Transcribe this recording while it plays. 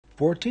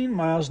14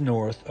 miles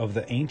north of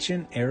the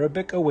ancient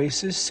Arabic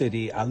oasis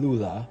city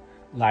Alula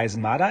lies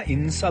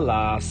Mada'in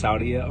Saleh,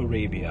 Saudi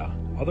Arabia,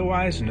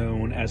 otherwise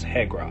known as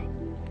Hegra.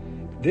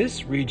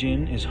 This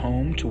region is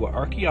home to what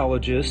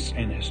archaeologists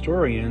and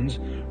historians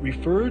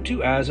refer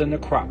to as a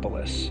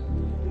necropolis,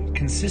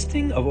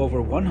 consisting of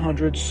over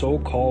 100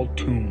 so-called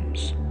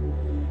tombs,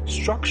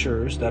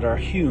 structures that are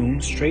hewn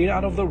straight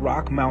out of the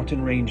rock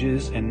mountain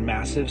ranges and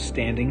massive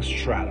standing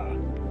strata.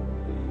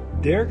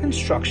 Their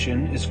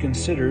construction is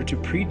considered to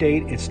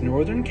predate its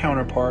northern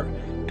counterpart,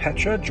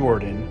 Petra,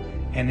 Jordan,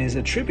 and is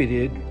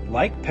attributed,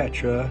 like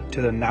Petra,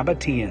 to the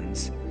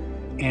Nabateans,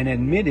 an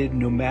admitted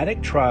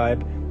nomadic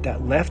tribe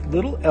that left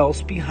little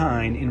else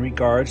behind in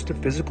regards to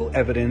physical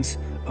evidence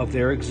of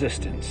their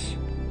existence.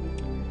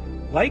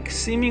 Like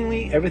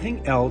seemingly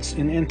everything else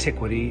in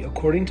antiquity,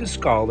 according to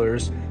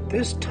scholars,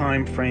 this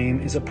time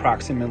frame is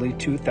approximately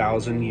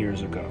 2,000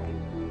 years ago.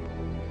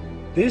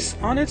 This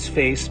on its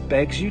face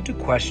begs you to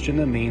question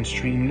the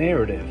mainstream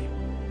narrative.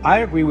 I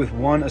agree with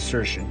one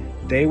assertion: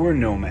 they were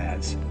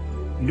nomads.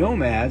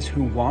 Nomads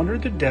who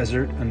wandered the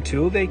desert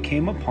until they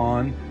came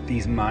upon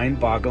these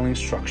mind-boggling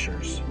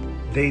structures.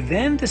 They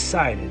then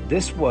decided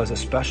this was a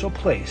special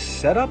place,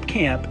 set up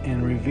camp,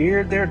 and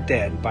revered their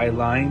dead by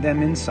lying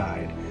them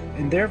inside,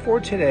 and therefore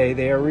today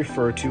they are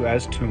referred to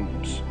as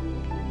tombs.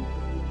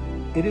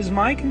 It is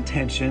my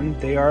contention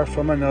they are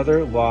from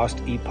another lost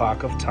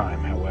epoch of time,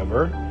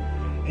 however,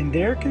 and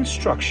their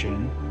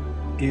construction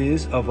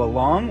is of a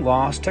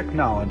long-lost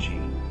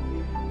technology.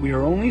 We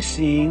are only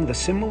seeing the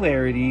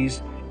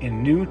similarities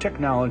in new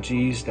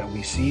technologies that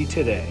we see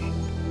today.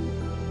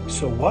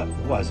 So what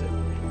was it?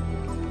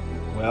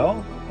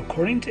 Well,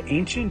 according to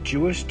ancient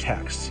Jewish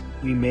texts,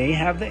 we may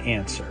have the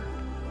answer.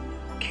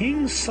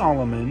 King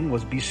Solomon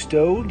was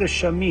bestowed the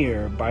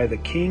Shamir by the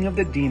king of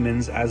the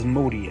demons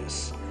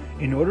Asmodeus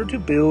in order to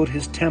build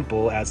his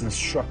temple as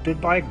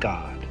instructed by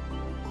God.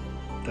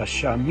 The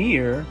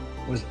Shamir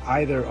was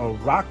either a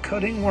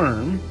rock-cutting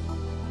worm.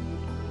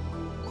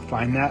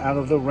 Find that out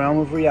of the realm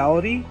of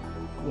reality?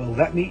 Well,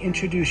 let me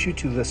introduce you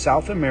to the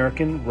South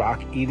American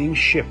rock-eating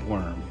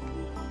shipworm.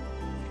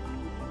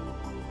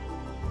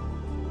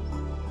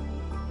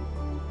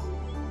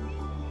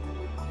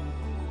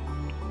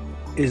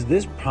 Is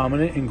this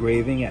prominent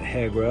engraving at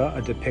Hegra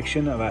a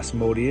depiction of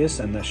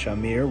Asmodeus and the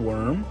Shamir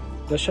worm?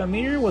 The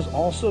Shamir was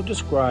also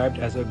described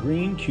as a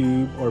green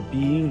cube or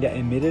being that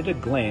emitted a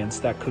glance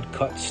that could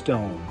cut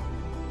stone,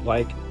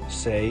 like,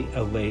 say,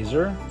 a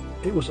laser.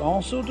 It was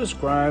also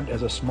described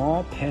as a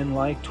small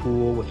pen-like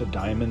tool with a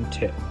diamond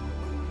tip.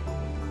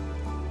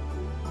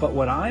 But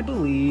what I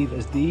believe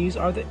is these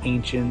are the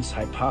ancients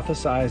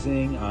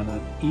hypothesizing on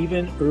an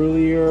even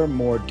earlier,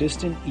 more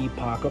distant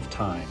epoch of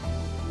time,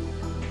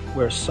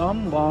 where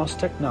some lost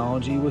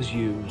technology was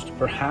used.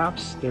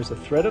 Perhaps there's a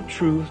thread of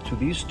truth to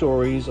these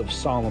stories of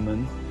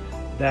Solomon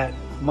that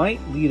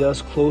might lead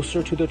us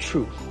closer to the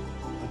truth.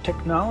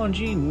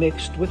 Technology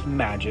mixed with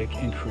magic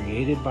and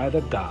created by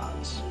the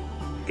gods.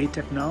 A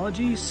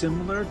technology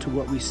similar to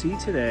what we see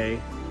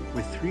today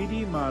with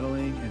 3D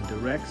modeling and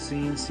direct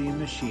CNC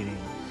machining,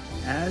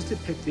 as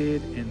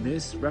depicted in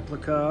this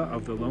replica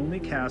of the Lonely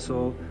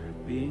Castle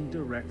being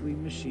directly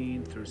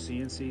machined through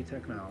CNC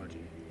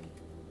technology.